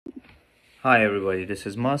Hi everybody, this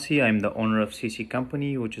is Masi. I'm the owner of CeCe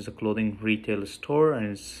Company, which is a clothing retail store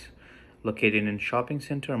and is located in shopping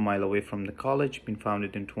center a mile away from the college. Been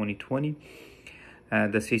founded in 2020.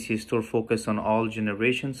 The CeCe store focuses on all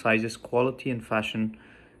generations, sizes, quality, and fashion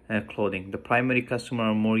clothing. The primary customer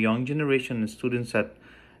are more young generation and students at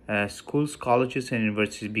schools, colleges, and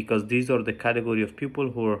universities, because these are the category of people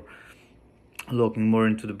who are looking more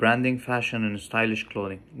into the branding, fashion, and stylish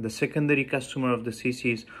clothing. The secondary customer of the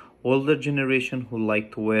CeCe is older generation who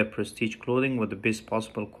like to wear prestige clothing with the best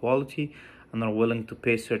possible quality and are willing to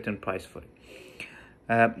pay certain price for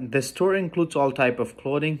it. The store includes all type of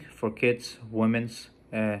clothing for kids, women's,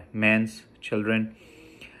 men's, children,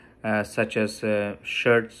 such as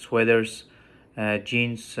shirts, sweaters,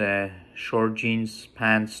 jeans, short jeans,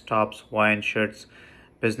 pants, tops, Hawaiian shirts,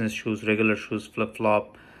 business shoes, regular shoes,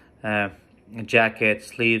 flip-flop, jacket,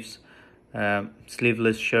 sleeves,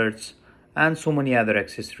 sleeveless shirts, and so many other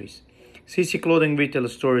accessories. CeCe Clothing Retail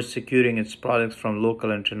Store is securing its products from local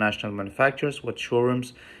and international manufacturers with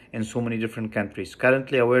showrooms in so many different countries.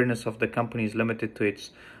 Currently, awareness of the company is limited to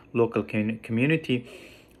its local community.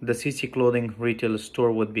 The CeCe Clothing Retail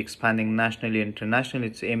Store would be expanding nationally and internationally.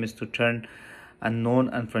 Its aim is to turn a known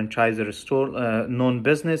and franchisor store, known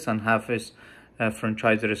business, and have its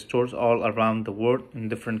franchisor stores all around the world in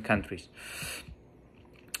different countries.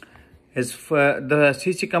 The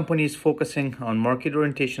CeCe company is focusing on market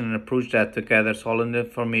orientation and approach that gathers all the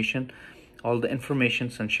information,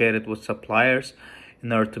 and share it with suppliers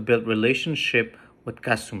in order to build relationship with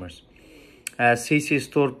customers. CeCe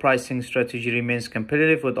store pricing strategy remains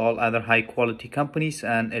competitive with all other high quality companies,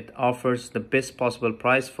 and it offers the best possible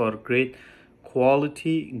price for great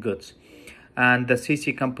quality goods. And the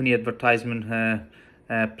CeCe company advertisement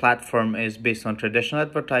platform is based on traditional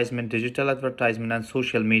advertisement, digital advertisement, and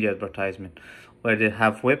social media advertisement, where they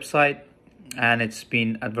have website and it's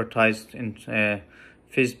been advertised in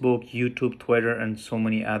Facebook, YouTube, Twitter, and so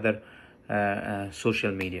many other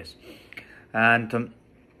social medias. And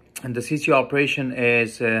the CeCe operation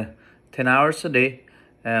is 10 hours a day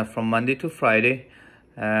from Monday to Friday,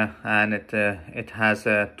 and it has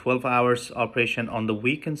 12 hours operation on the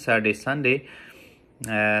weekend, Saturday, Sunday.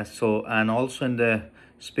 And also in the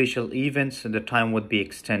special events, the time would be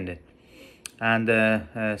extended. And the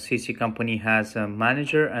CeCe company has a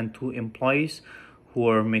manager and 2 employees who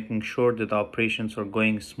are making sure that the operations are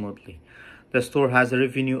going smoothly. The store has a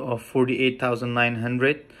revenue of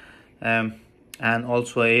 $48,900 and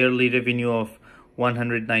also a yearly revenue of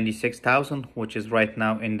 $196,000, which is right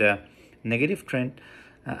now in the negative trend.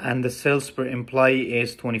 And the sales per employee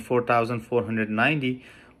is $24,490,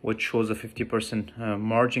 which shows a 50%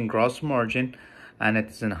 margin, gross margin, and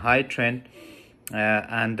it's in a high trend.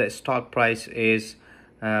 And the stock price is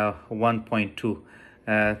 1.2.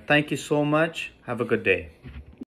 Thank you so much. Have a good day.